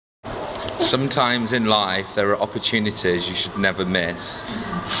Sometimes in life there are opportunities you should never miss.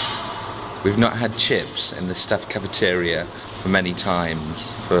 We've not had chips in the staff cafeteria for many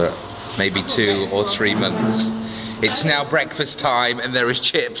times, for maybe 2 or 3 months. It's now breakfast time and there is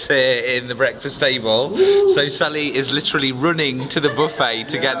chips here in the breakfast table. So Sally is literally running to the buffet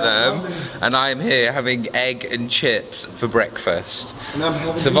to get them, and I am here having egg and chips for breakfast.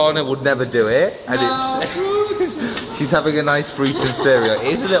 Savannah would never do it, and she's having a nice fruit and cereal.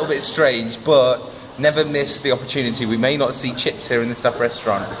 It is a little bit strange, but never miss the opportunity. We may not see chips here in the staff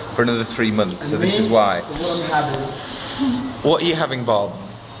restaurant for another 3 months, so this is why. What are you having, Bob?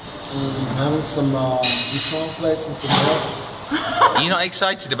 I'm having some cornflakes and some milk. Are you not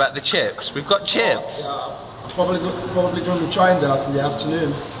excited about the chips? We've got chips. Probably going to be trying that in the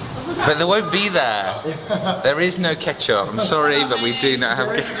afternoon. But they won't be there. There is no ketchup. I'm sorry, but we do not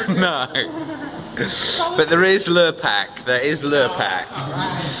have ketchup. No. But there is Lurpak. There is Lurpak.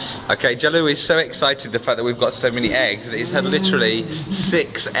 Okay, Jalou is so excited the fact that we've got so many eggs that he's had literally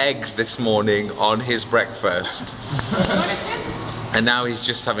 6 eggs this morning on his breakfast. And now he's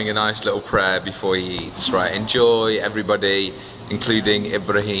just having a nice little prayer before he eats. Right, enjoy everybody, including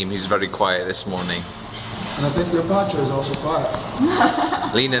Ibrahim, who's very quiet this morning. And I think Cleopatra is also quiet.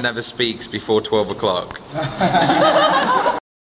 Lena never speaks before 12 o'clock.